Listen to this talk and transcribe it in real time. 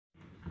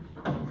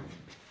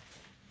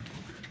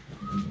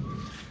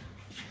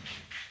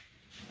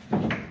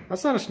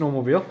That's not a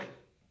snowmobile.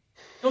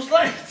 No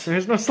sleds!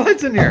 There's no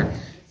sleds in here.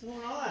 What's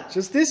going on?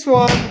 Just this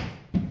one.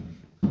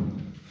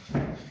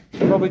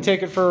 Probably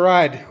take it for a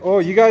ride. Oh,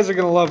 you guys are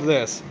going to love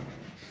this.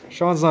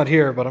 Sean's not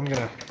here, but I'm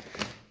going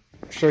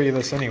to show you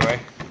this anyway.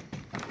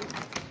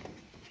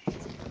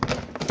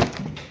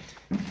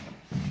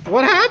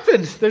 What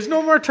happened? There's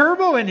no more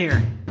turbo in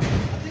here. I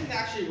think it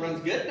actually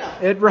runs good now.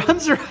 It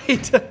runs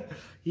right.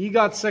 He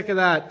got sick of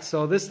that,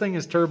 so this thing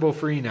is turbo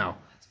free now.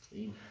 It's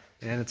clean.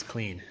 And it's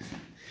clean.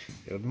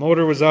 The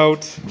motor was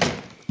out.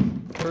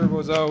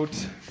 Turbo's out.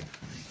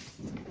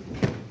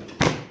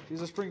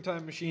 He's a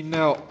springtime machine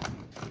now.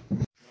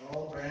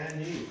 All brand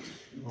new.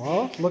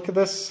 Well, look at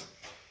this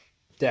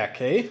deck,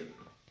 hey?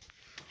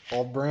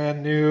 All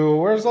brand new.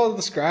 Where's all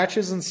the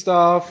scratches and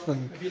stuff?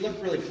 And if you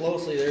look really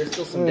closely, there's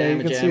still some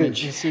damage. You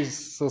can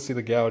still see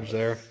the gouge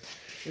there.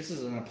 This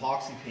is an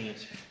epoxy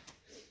paint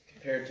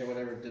compared to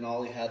whatever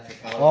Denali had for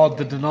powder. Oh,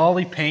 the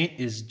Denali paint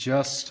is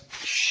just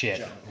shit.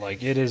 Junk.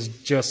 Like it is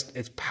just,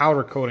 it's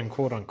powder coating,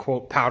 quote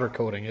unquote powder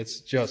coating. It's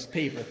just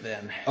paper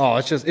thin. Oh,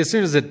 it's just, as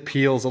soon as it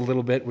peels a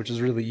little bit, which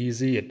is really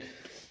easy, it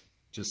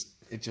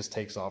just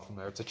takes off from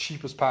there. It's the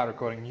cheapest powder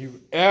coating you've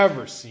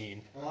ever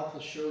seen. I'll have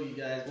to show you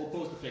guys. We'll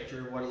post a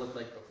picture of what it looked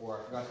like before.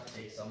 I forgot to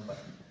take some, but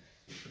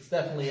it's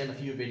definitely in a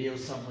few videos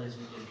someplace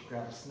we can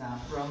grab a snap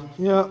from.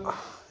 Yeah,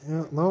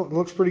 no, it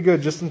looks pretty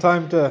good. Just in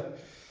time to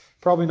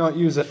probably not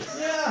use it.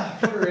 Yeah,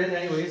 put her in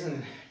anyways,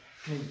 and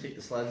maybe take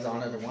the sleds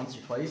on it once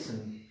or twice,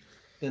 and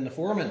then the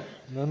foreman.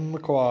 And then the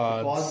quads.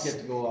 The quads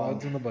get to go on.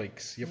 Quads and the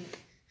bikes, yep.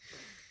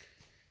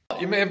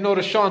 You may have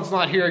noticed Sean's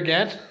not here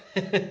again.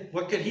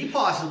 What could he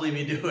possibly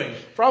be doing?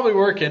 Probably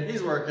working.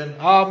 He's working.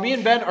 Me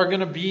and Ben are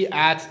going to be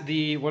at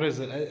the, what is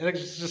it?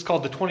 It's just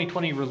called the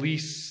 2020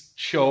 release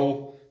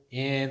show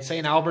in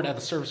St. Albert at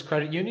the Service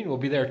Credit Union. We'll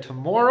be there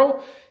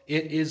tomorrow.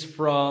 It is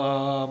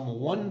from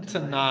 1 to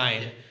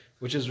 9,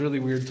 which is really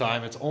weird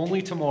time. It's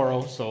only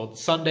tomorrow, so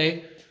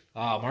Sunday,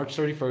 March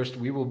 31st,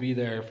 we will be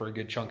there for a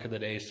good chunk of the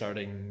day,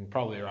 starting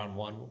probably around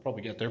 1. We'll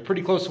probably get there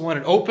pretty close to when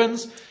it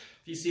opens.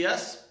 If you see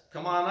us,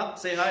 come on up,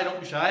 say hi, don't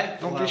be shy.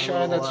 Don't be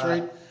shy, that's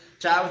right.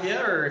 Chat with you,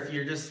 or if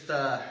you're just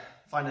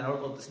finding out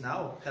about this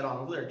now, head on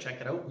over there and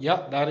check it out.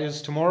 Yep, that is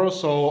tomorrow.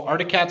 So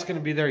Arctic Cat's going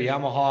to be there,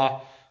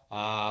 Yamaha,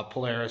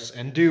 Polaris,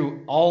 and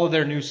all of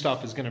their new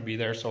stuff is going to be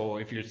there. So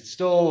if you're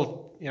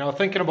still,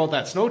 thinking about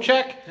that snow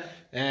check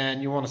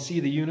and you want to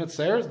see the units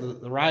there,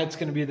 the Riot's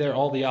going to be there,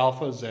 all the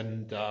Alphas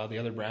and the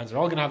other brands, they're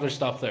all going to have their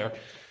stuff there.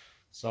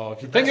 So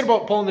if you're thinking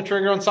about pulling the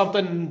trigger on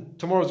something,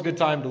 tomorrow's a good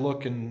time to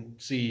look and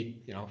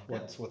see,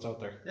 what's out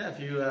there. Yeah, if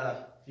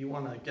you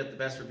want to get the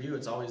best review,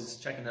 it's always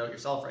checking it out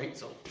yourself, right?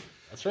 So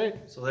that's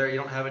right. So there, you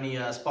don't have any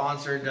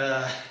sponsored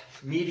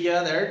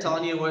media there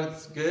telling you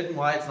what's good and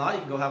why it's not.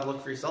 You can go have a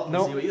look for yourself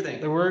and see what you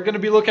think. We're going to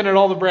be looking at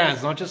all the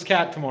brands, not just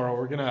Cat tomorrow.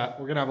 We're gonna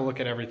have a look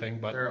at everything,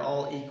 but they're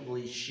all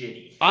equally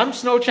shitty. I'm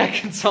snow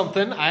checking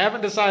something. I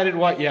haven't decided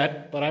what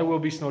yet, but I will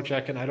be snow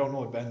checking. I don't know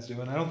what Ben's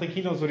doing. I don't think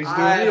he knows what he's doing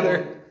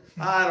either.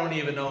 I don't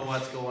even know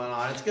what's going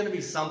on. It's going to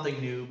be something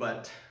new,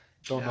 but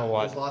don't know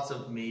what. There's lots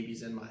of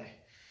maybes in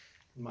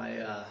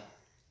my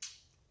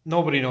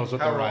nobody knows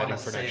what they're riding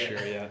for next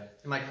year yet.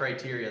 In my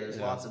criteria, there's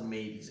lots of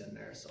maybes in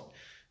there. So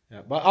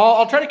yeah, but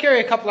I'll try to carry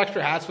a couple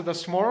extra hats with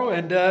us tomorrow,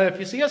 and if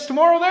you see us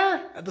tomorrow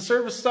there at the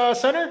service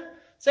center,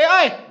 say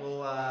hi.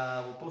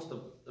 We'll post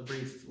a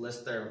brief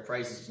list there of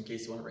prices in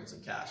case you want to bring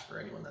some cash for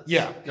anyone that's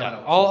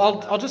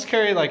I'll just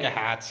carry like a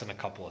hats and a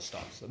couple of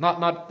stuff, so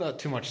not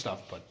too much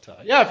stuff,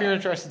 but yeah, if you're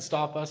interested,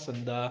 stop us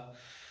and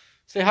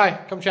say hi.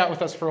 Come chat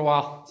with us for a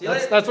while.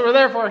 That's what we're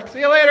there for. See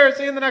you later.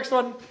 See you in the next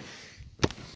one.